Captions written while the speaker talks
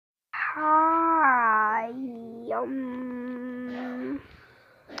hi.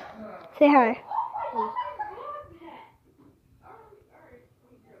 Say hi.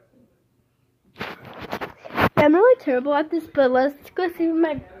 I'm really terrible at this, but let's go see what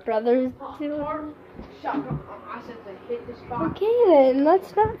my brother's doing. Okay then,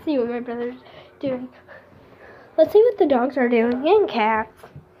 let's not see what my brother's doing. Let's see what the dogs are doing and cats.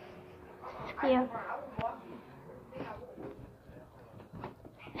 Yeah.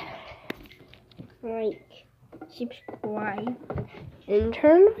 Like, subscribe and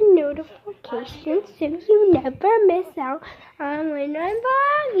turn on notifications so you never miss out on when I'm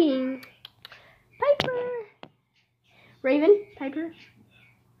vlogging. Piper. Raven? Piper?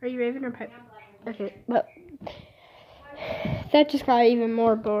 Are you Raven or Piper? Okay, well, that just got even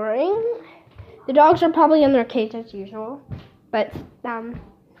more boring. The dogs are probably in their cage as usual, but, no,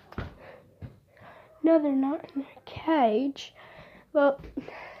 they're not in their cage. Well,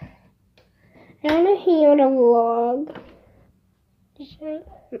 I want to hear the vlog.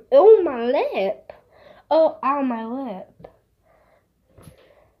 Oh, my lip. Oh, ow, my lip.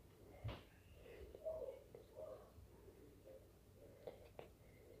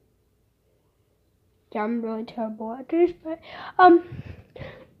 Yeah, I'm really terrible at this, but, I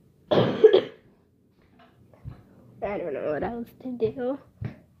don't know what else to do.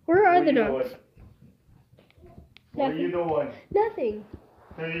 Where are the dogs? What are you doing? Nothing.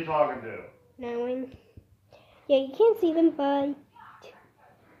 Who are you talking to? No one. Yeah, you can't see them, but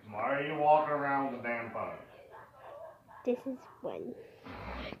Why are you walking around with the damn phone? this is one.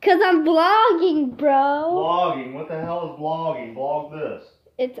 Cause I'm vlogging, bro. Vlogging? What the hell is vlogging? Vlog this.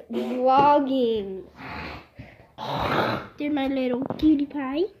 It's vlogging. There's my little cutie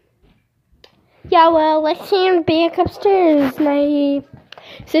pie. Yeah, well, let's see him back upstairs. My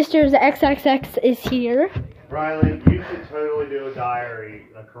sister's XXX is here. Riley, you could totally do a diary,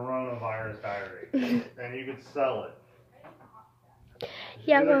 a coronavirus diary, and you could sell it.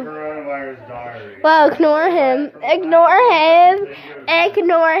 Yeah, do well, the coronavirus diary. Well, ignore him. Ignore him.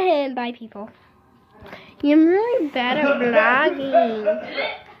 Ignore him. Bye, people. You're really bad at vlogging.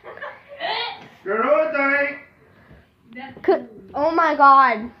 You're doing thing. Oh my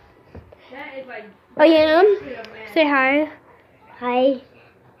god. I am. Say hi. Hi.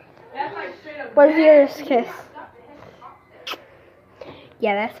 Where's yours, kiss?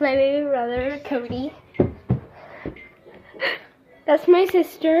 Yeah, that's my baby brother, Cody. That's my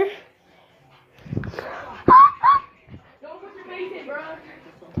sister.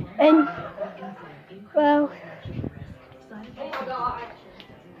 And, well,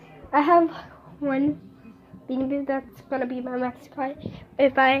 I have one beanie boo that's gonna be my mascot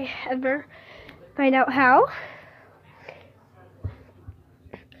if I ever find out how.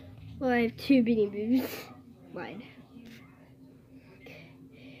 Well, I have two beanie boos. Wide.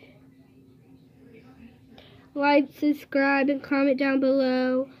 Like, subscribe, and comment down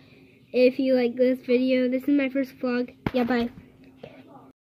below if you like this video. This is my first vlog. Yeah, bye.